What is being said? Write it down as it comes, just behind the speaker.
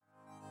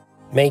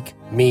Make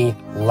Me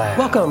Laugh.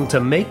 Welcome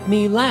to Make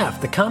Me Laugh,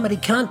 the comedy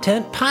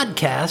content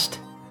podcast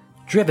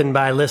driven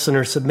by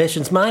listener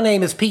submissions. My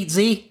name is Pete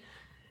Z,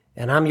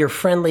 and I'm your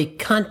friendly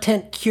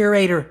content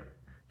curator,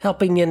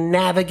 helping you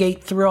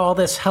navigate through all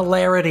this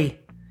hilarity.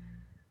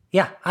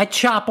 Yeah, I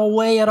chop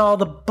away at all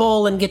the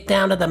bull and get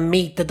down to the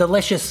meat, the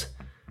delicious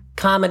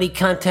comedy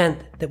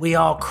content that we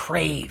all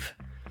crave.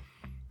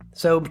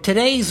 So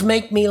today's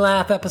Make Me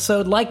Laugh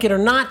episode, like it or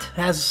not,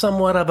 has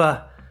somewhat of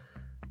a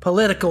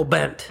political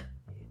bent.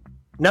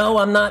 No,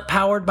 I'm not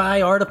powered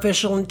by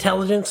artificial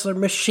intelligence or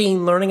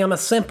machine learning. I'm a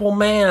simple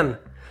man,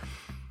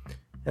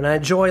 and I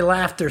enjoy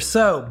laughter.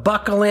 So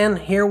buckle in,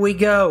 here we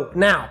go.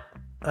 Now,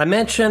 I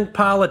mentioned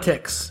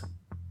politics.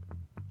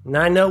 And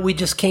I know we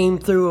just came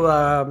through,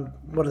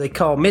 what do they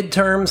call,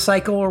 midterm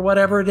cycle or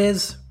whatever it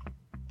is.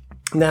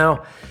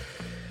 Now,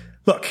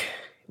 look,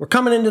 we're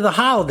coming into the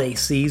holiday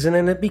season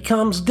and it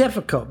becomes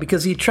difficult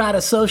because you try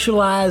to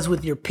socialize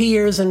with your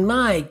peers and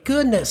my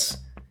goodness.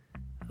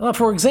 Well,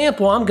 for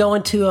example, I'm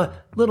going to a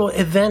little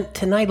event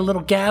tonight, a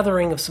little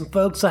gathering of some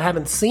folks I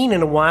haven't seen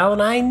in a while,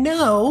 and I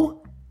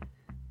know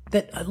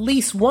that at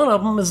least one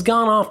of them has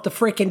gone off the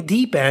freaking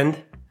deep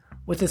end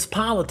with this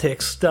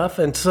politics stuff,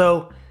 and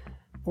so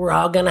we're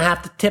all going to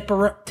have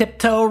to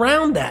tiptoe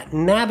around that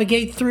and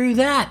navigate through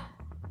that.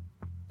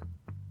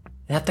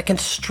 We have to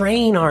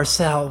constrain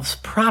ourselves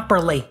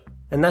properly.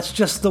 And that's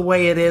just the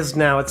way it is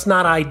now. It's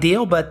not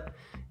ideal, but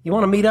you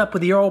want to meet up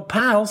with your old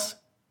pals,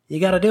 you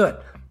got to do it.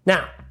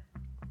 Now,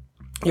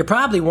 you're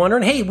probably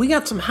wondering, hey, we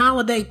got some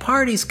holiday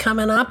parties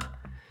coming up,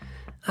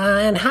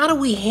 and how do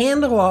we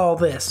handle all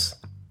this?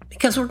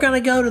 Because we're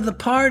going to go to the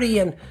party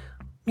and,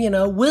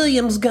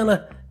 William's going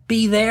to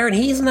be there and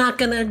he's not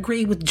going to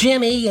agree with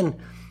Jimmy, and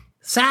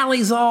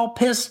Sally's all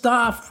pissed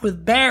off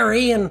with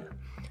Barry, and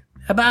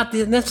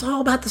that's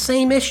all about the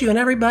same issue, and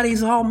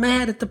everybody's all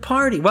mad at the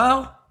party.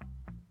 Well,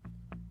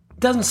 it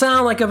doesn't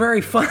sound like a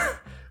very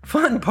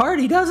fun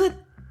party, does it?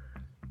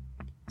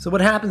 So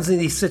what happens in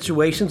these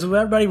situations when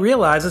everybody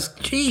realizes,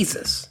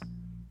 Jesus,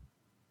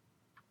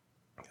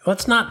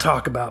 let's not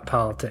talk about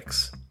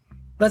politics.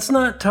 Let's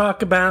not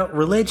talk about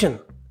religion.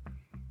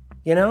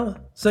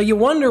 So you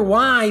wonder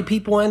why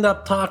people end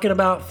up talking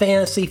about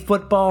fantasy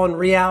football and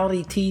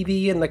reality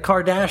TV and the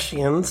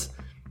Kardashians.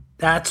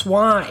 That's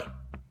why.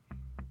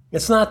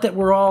 It's not that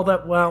we're all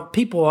that, well,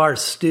 people are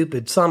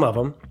stupid, some of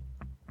them.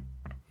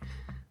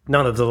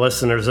 None of the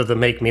listeners of the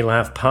Make Me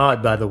Laugh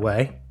pod, by the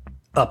way.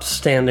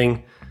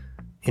 Upstanding,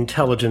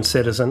 intelligent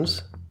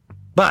citizens.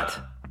 But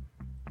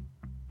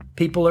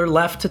people are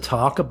left to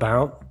talk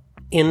about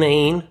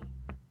inane,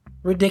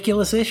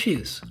 ridiculous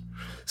issues.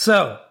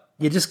 So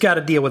you just got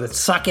to deal with it.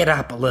 Suck it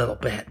up a little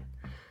bit.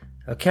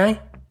 Okay?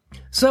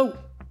 So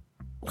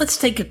let's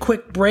take a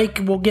quick break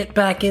and we'll get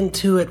back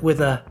into it with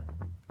a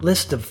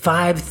list of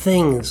 5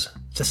 things.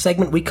 It's a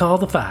segment we call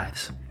the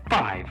Fives.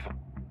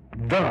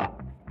 The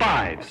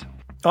Fives.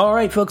 All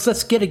right, folks,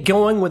 let's get it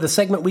going with a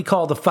segment we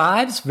call the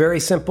Fives.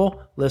 Very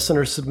simple.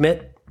 Listeners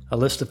submit a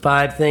list of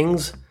 5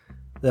 things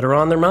that are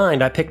on their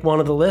mind. I pick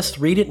one of the list,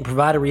 read it, and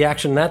provide a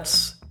reaction.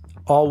 That's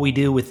all we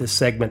do with this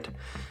segment.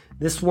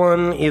 This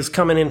one is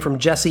coming in from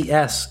Jesse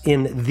S.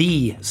 in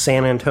the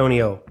San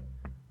Antonio.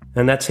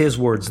 And that's his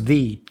words,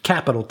 the,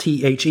 capital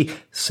T-H-E,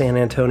 San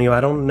Antonio. I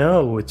don't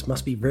know. It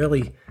must be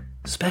really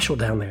special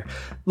down there.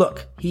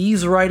 Look,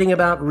 he's writing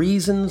about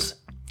reasons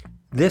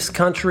this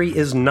country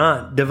is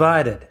not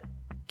divided.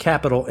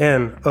 Capital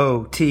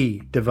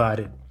N-O-T,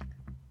 divided.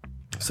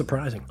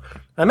 Surprising.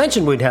 I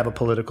mentioned we'd have a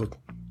political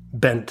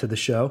bent to the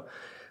show.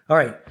 All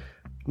right.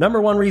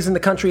 Number 1 reason the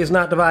country is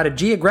not divided.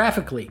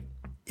 Geographically,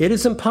 it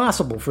is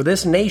impossible for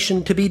this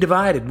nation to be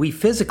divided. We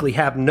physically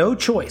have no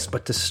choice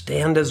but to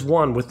stand as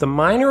one, with the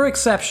minor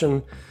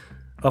exception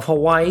of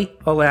Hawaii,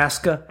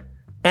 Alaska,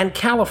 and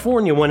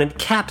California when it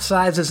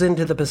capsizes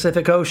into the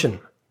Pacific Ocean.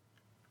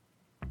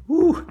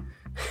 Ooh.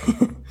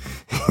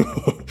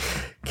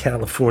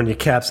 California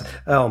caps.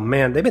 Oh,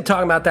 man, they've been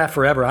talking about that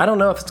forever. I don't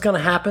know if it's going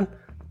to happen.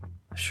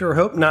 I sure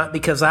hope not,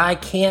 because I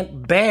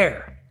can't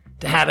bear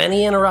to have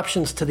any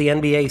interruptions to the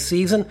NBA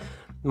season.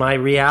 My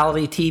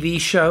reality TV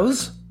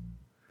shows,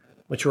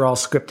 which are all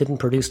scripted and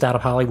produced out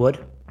of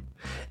Hollywood,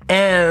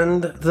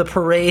 and the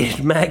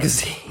Parade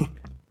magazine.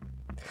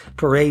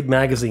 Parade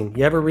magazine.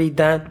 You ever read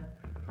that?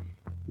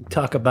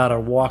 Talk about a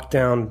walk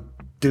down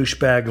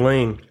douchebag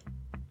lane.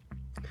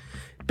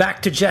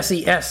 Back to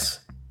Jesse S.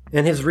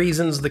 and his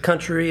reasons the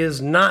country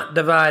is not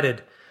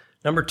divided.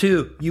 Number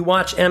 2, you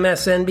watch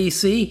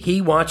MSNBC,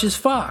 he watches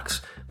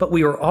Fox. But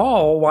we are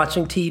all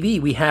watching TV.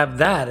 We have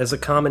that as a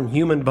common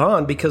human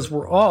bond because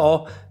we're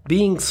all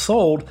being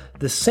sold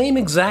the same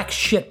exact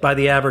shit by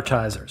the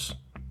advertisers.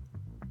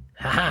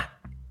 Haha,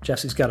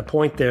 Jesse's got a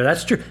point there.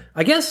 That's true.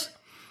 I guess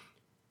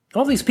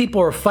all these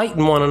people are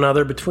fighting one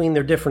another between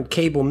their different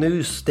cable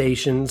news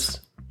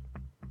stations.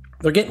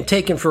 They're getting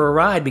taken for a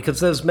ride because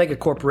those mega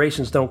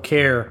corporations don't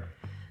care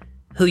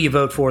who you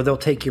vote for. They'll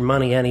take your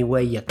money any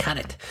way you cut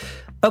it.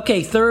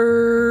 Okay,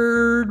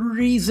 3rd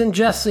reason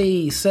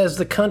Jesse says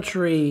the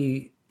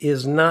country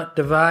is not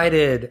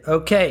divided.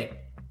 Okay,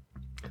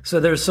 So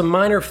there's some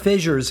minor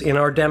fissures in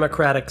our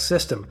democratic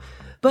system,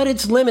 but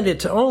it's limited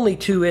to only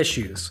 2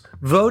 issues: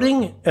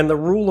 voting and the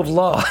rule of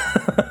law.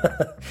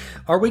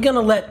 Are we going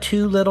to let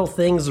 2 little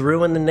things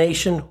ruin the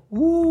nation?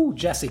 Woo,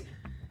 Jesse. A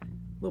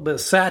little bit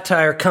of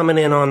satire coming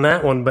in on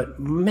that one, but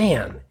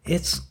man,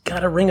 it's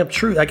got a ring of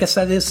truth. I guess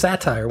that is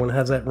satire when it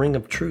has that ring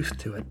of truth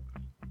to it.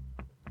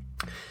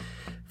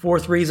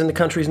 4th reason the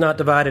country's not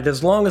divided: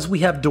 as long as we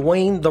have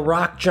Dwayne "The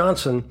Rock"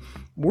 Johnson,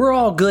 we're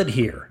all good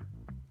here.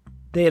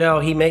 You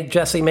know,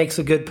 Jesse makes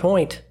a good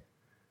point.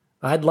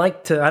 I'd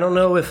like to, I don't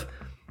know if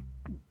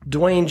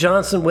Dwayne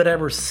Johnson would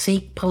ever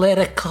seek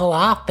political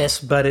office,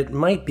 but it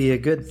might be a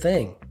good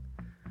thing.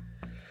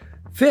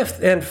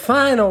 5th and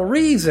final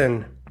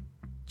reason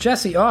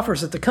Jesse offers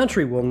that the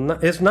country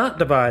is not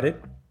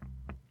divided: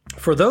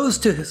 for those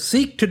to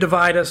seek to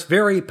divide us,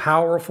 very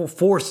powerful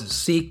forces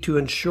seek to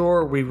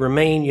ensure we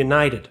remain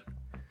united.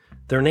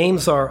 Their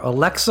names are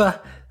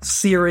Alexa,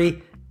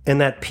 Siri, and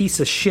that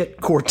piece of shit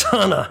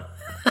Cortana.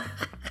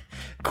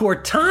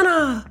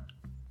 Cortana!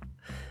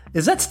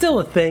 Is that still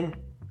a thing?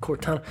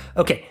 Cortana?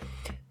 Okay,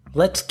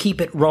 let's keep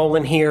it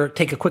rolling here.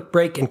 Take a quick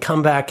break and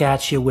come back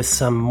at you with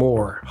some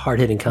more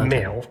hard-hitting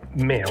content.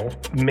 Mail.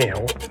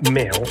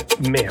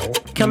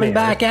 Coming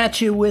back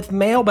at you with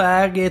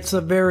mailbag. It's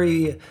a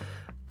very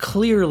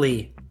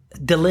clearly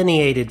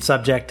delineated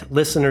subject.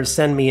 Listeners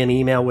send me an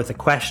email with a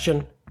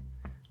question.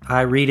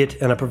 I read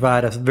it and I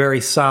provide a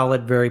very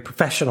solid, very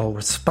professional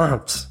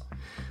response.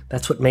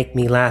 That's what Make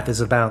Me Laugh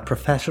is about,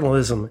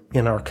 professionalism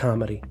in our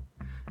comedy.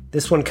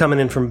 This one coming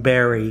in from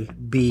Barry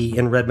B.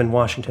 in Redmond,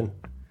 Washington.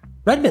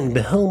 Redmond,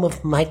 the home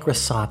of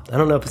Microsoft. I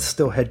don't know if it's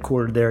still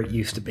headquartered there. It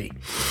used to be.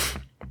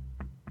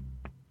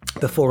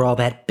 Before all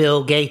that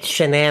Bill Gates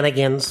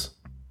shenanigans.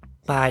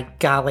 By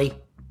golly.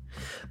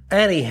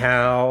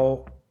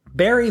 Anyhow,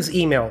 Barry's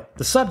email.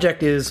 The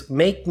subject is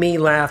Make Me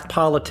Laugh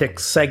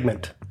Politics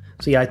segment.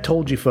 See, I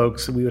told you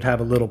folks we would have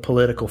a little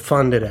political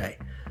fun today.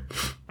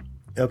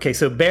 Okay,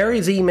 so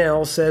Barry's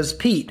email says,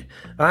 Pete,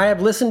 I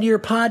have listened to your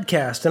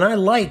podcast, and I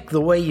like the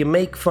way you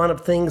make fun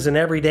of things in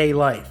everyday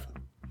life.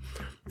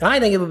 I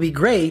think it would be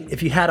great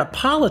if you had a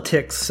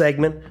politics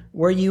segment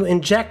where you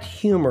inject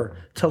humor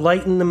to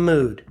lighten the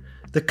mood.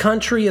 The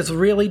country is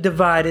really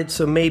divided,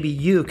 so maybe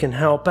you can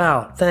help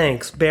out.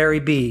 Thanks, Barry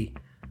B.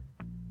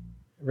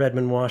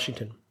 Redmond,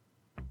 Washington.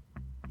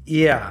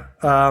 Yeah,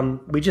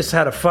 we just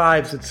had a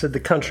 5 that said the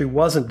country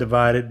wasn't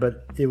divided,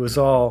 but it was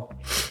all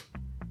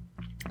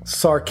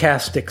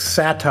sarcastic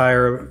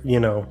satire, you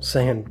know,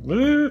 saying,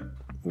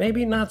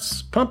 maybe not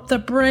pump the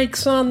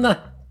brakes on the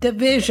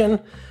division.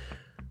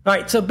 All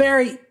right, so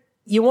Barry,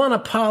 you want a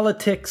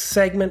politics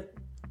segment?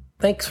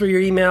 Thanks for your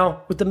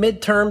email. With the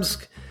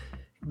midterms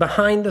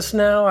behind us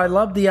now, I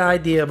love the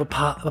idea of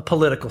a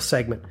political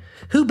segment.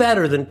 Who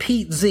better than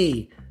Pete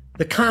Z,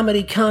 the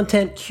comedy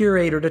content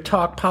curator, to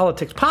talk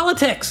politics?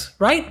 Politics,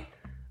 right?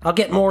 I'll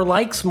get more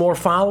likes, more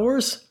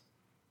followers.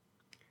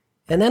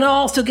 And then I'll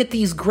also get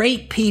these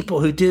great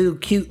people who do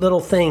cute little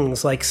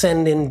things like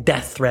send in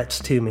death threats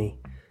to me.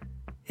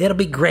 It'll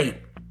be great.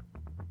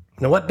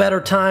 Now, what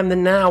better time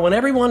than now when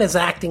everyone is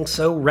acting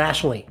so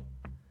rationally?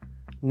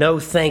 No,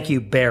 thank you,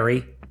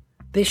 Barry.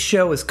 This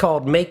show is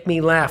called Make Me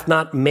Laugh,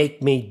 not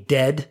Make Me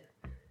Dead.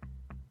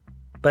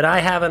 But I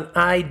have an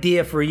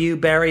idea for you,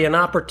 Barry, an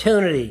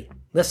opportunity.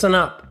 Listen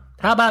up.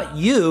 How about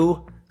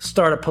you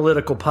start a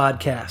political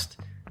podcast?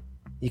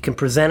 You can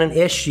present an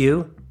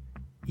issue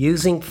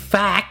using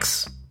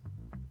facts,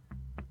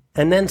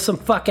 and then some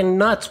fucking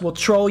nuts will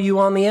troll you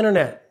on the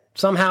internet.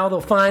 Somehow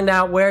they'll find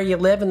out where you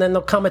live, and then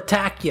they'll come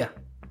attack you.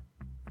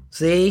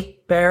 See,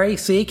 Barry?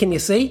 See? Can you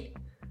see?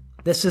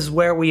 This is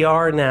where we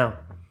are now.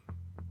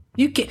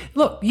 You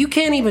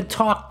can't even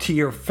talk to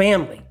your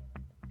family.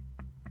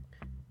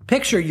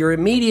 Picture your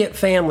immediate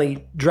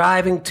family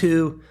driving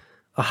to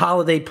a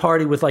holiday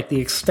party with like the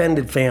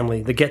extended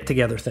family, the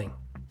get-together thing.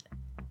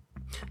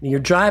 You're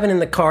driving in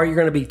the car, you're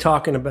going to be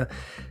talking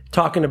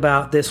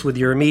about this with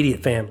your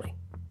immediate family.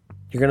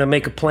 You're going to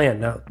make a plan.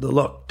 Now,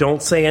 look,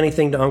 don't say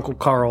anything to Uncle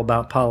Carl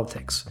about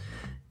politics.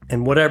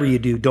 And whatever you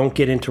do, don't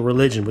get into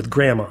religion with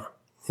grandma,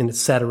 and et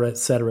cetera,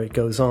 it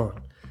goes on.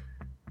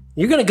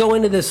 You're going to go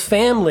into this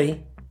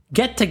family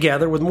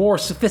get-together with more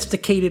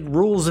sophisticated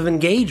rules of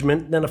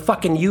engagement than a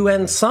fucking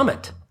UN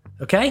summit,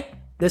 okay?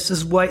 This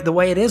is the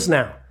way it is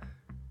now.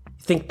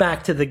 Think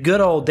back to the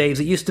good old days.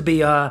 It used to be,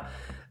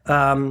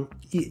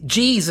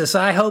 Jesus,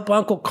 I hope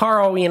Uncle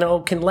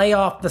Carl, can lay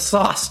off the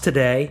sauce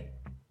today.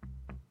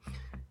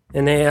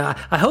 And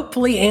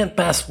hopefully Aunt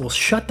Bess will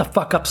shut the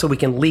fuck up so we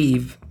can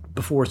leave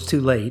before it's too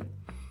late.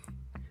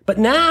 But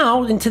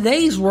now, in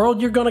today's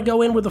world, you're going to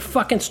go in with a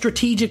fucking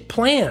strategic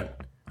plan.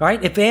 All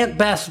right? If Aunt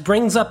Bess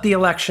brings up the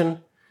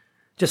election,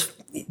 just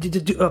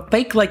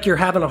fake like you're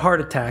having a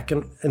heart attack,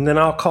 and then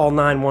I'll call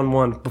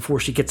 911 before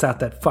she gets out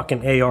that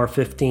fucking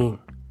AR-15.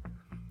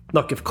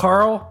 Look, if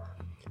Carl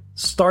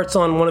starts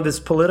on one of his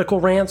political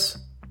rants,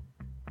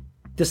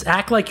 just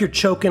act like you're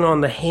choking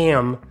on the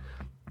ham,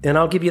 and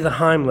I'll give you the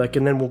Heimlich,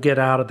 and then we'll get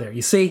out of there.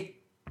 You see?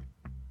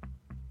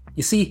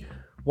 You see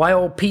why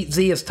old Pete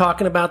Z is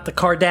talking about the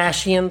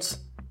Kardashians?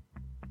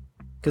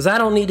 because I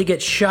don't need to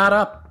get shot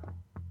up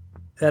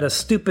at a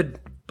stupid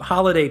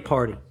holiday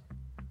party.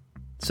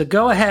 So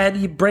go ahead,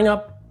 you bring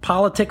up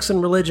politics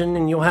and religion,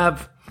 and you'll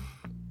have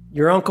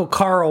your Uncle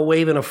Carl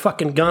waving a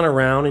fucking gun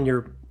around and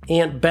your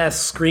Aunt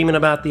Bess screaming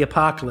about the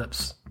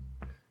apocalypse.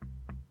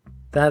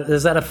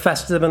 Is that a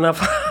festive enough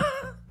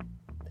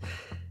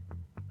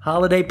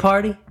holiday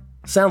party?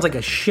 Sounds like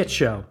a shit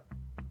show.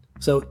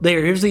 So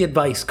here's the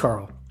advice,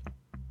 Carl.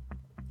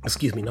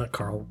 Excuse me, not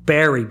Carl.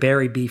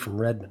 Barry B from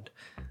Redmond.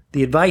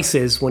 The advice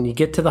is, when you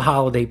get to the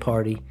holiday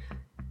party,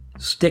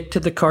 stick to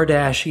the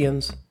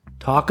Kardashians,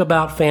 talk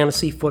about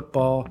fantasy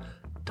football,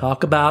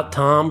 talk about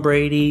Tom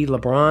Brady,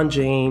 LeBron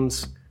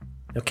James.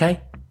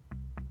 Okay?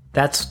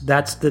 That's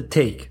the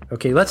take.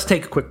 Okay, let's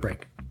take a quick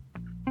break.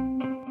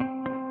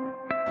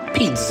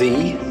 Pete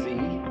Z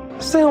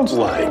sounds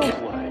like.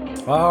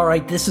 All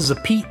right, this is a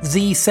Pete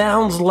Z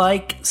Sounds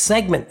Like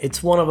segment.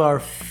 It's one of our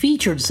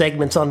featured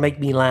segments on Make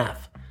Me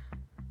Laugh.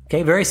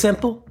 Okay, very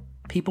simple.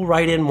 People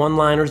write in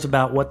one-liners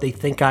about what they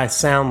think I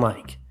sound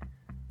like.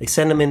 They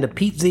send them into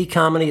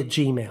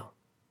petezcomedy@gmail.com.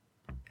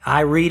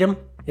 I read them.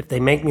 If they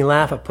make me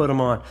laugh, I put them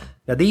on.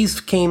 Now,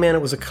 these came in.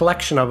 It was a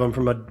collection of them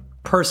from a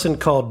person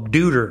called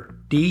Duder,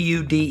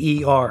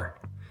 D-U-D-E-R,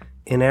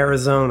 in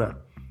Arizona.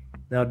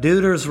 Now,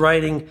 Duder's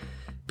writing,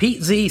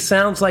 Pete Z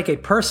sounds like a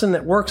person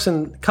that works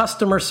in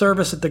customer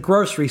service at the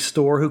grocery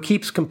store who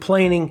keeps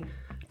complaining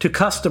to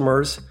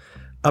customers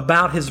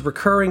about his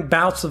recurring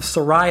bouts of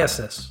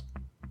psoriasis.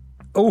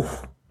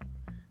 Oh,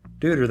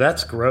 Duder,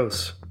 that's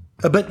gross.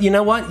 But you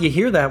know what? You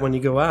hear that when you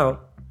go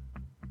out.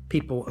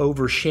 People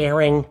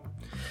oversharing.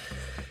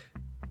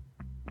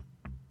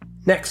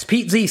 Next,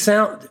 Pete Z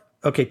sound.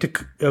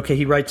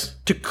 He writes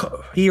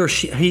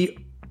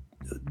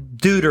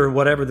Duder,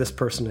 whatever this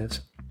person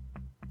is,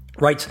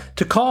 writes,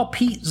 to call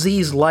Pete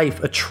Z's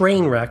life a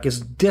train wreck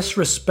is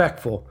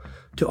disrespectful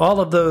to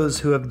all of those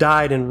who have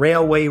died in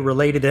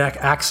railway-related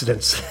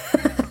accidents.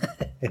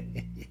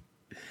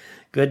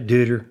 Good,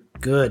 Duder.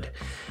 Good.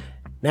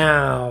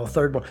 Now,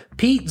 third one.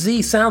 Pete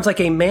Z sounds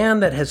like a man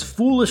that has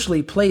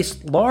foolishly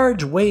placed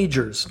large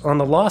wagers on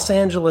the Los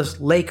Angeles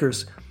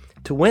Lakers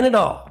to win it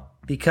all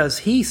because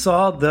he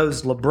saw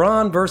those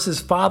LeBron versus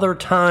Father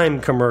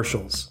Time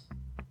commercials.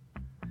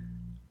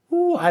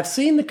 Ooh, I've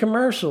seen the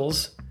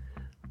commercials,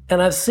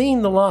 and I've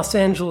seen the Los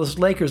Angeles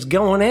Lakers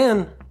going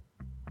in.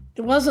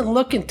 It wasn't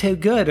looking too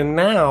good, and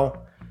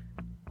now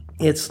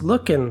it's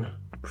looking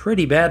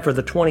pretty bad for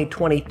the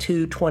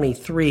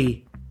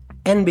 2022-23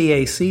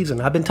 NBA season.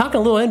 I've been talking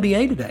a little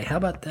NBA today. How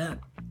about that?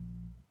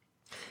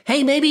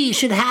 Hey, maybe you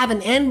should have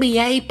an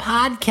NBA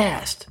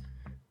podcast.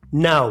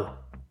 No.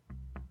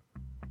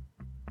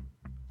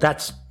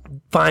 That's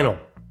final.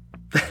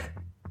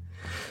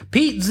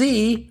 Pete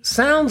Z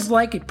sounds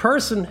like a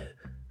person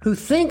who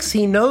thinks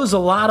he knows a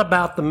lot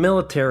about the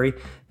military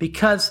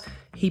because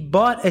he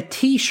bought a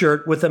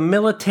t-shirt with a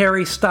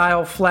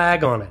military-style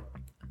flag on it.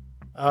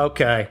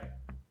 Okay.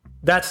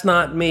 That's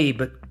not me,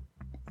 but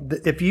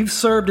if you've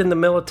served in the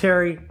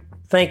military,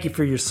 thank you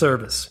for your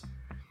service.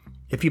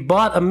 If you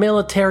bought a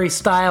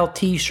military-style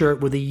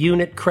t-shirt with a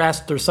unit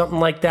crest or something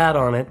like that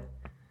on it,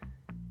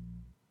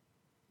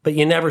 but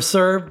you never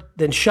served,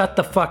 then shut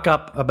the fuck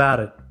up about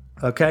it.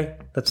 Okay?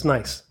 That's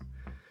nice.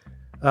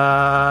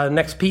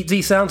 Next, Pete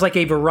Z sounds like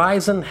a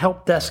Verizon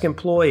help desk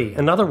employee.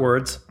 In other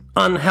words,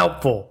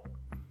 unhelpful.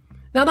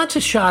 Now, that's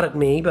a shot at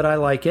me, but I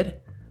like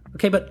it.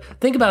 Okay, but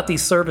think about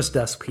these service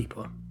desk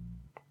people.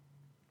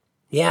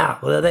 Yeah,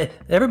 well,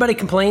 everybody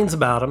complains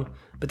about them,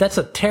 but that's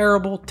a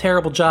terrible,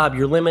 terrible job.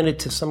 You're limited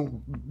to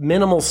some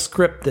minimal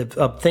script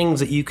of things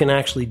that you can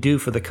actually do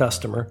for the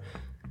customer.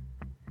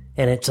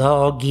 And it's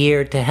all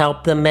geared to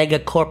help the mega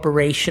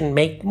corporation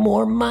make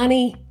more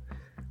money.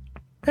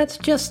 That's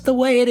just the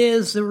way it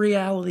is, the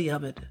reality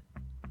of it.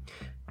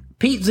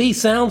 Pete Z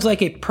sounds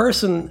like a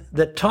person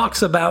that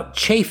talks about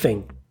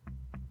chafing.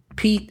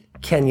 Pete,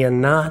 can you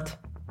not?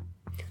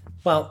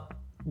 Well,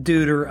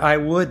 Duder, I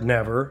would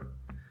never.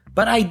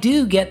 But I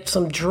do get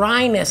some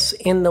dryness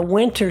in the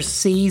winter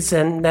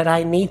season that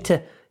I need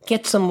to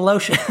get some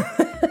lotion.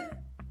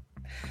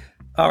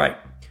 All right.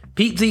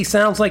 Pete Z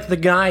sounds like the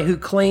guy who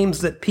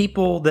claims that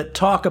people that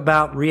talk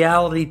about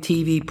reality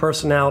TV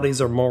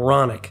personalities are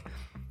moronic.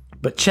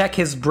 But check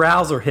his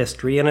browser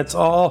history, and it's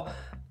all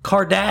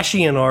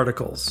Kardashian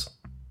articles.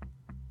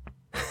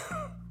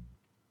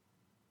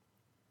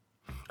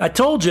 I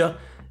told you,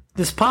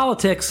 this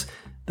politics,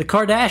 the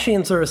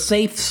Kardashians are a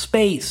safe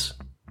space.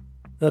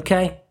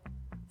 Okay?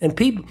 And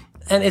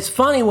it's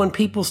funny when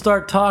people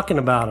start talking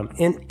about them.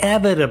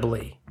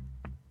 Inevitably,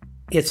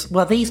 it's,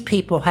 well, these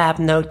people have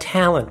no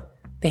talent.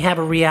 They have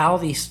a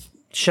reality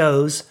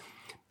shows,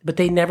 but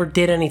they never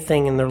did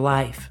anything in their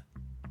life.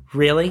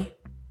 Really?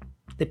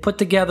 They put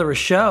together a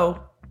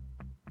show.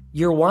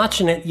 You're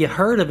watching it. You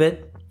heard of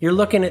it. You're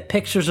looking at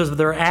pictures of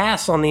their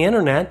ass on the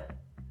internet.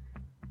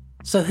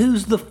 So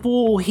who's the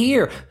fool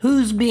here?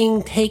 Who's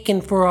being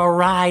taken for a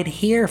ride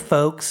here,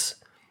 folks?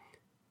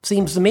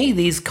 Seems to me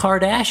these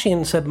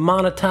Kardashians have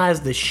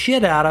monetized the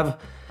shit out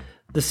of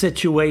the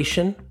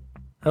situation.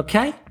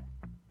 Okay?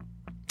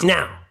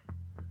 Now,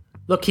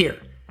 look here.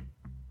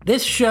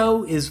 This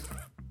show is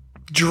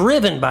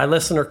driven by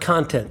listener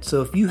content.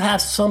 So if you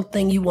have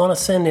something you want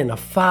to send in, a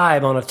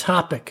 5 on a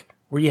topic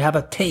where you have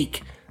a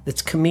take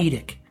that's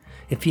comedic,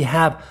 if you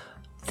have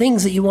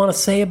things that you want to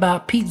say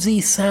about Pete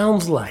Z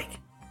Sounds Like,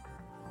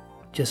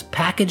 just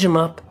package them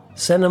up,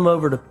 send them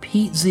over to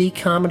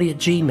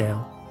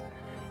petezcomedy@gmail.com,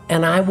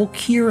 and I will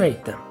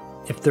curate them.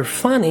 If they're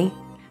funny,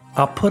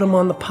 I'll put them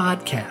on the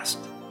podcast.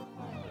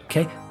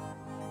 Okay?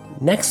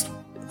 Next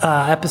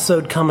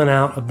episode coming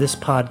out of this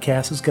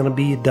podcast is going to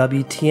be a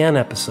WTN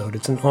episode.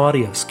 It's an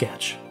audio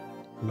sketch.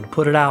 I'm going to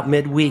put it out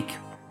midweek,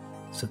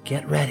 so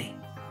get ready.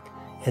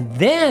 And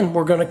then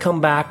we're going to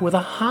come back with a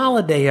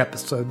holiday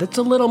episode that's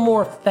a little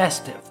more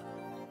festive.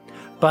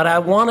 But I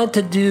wanted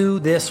to do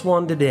this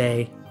one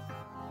today,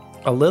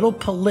 a little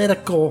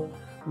political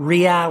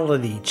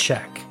reality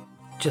check.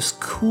 Just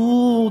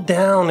cool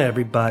down,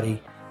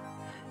 everybody,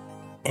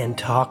 and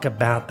talk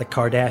about the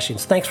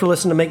Kardashians. Thanks for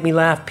listening to Make Me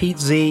Laugh. Pete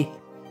Z,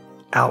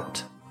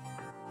 out.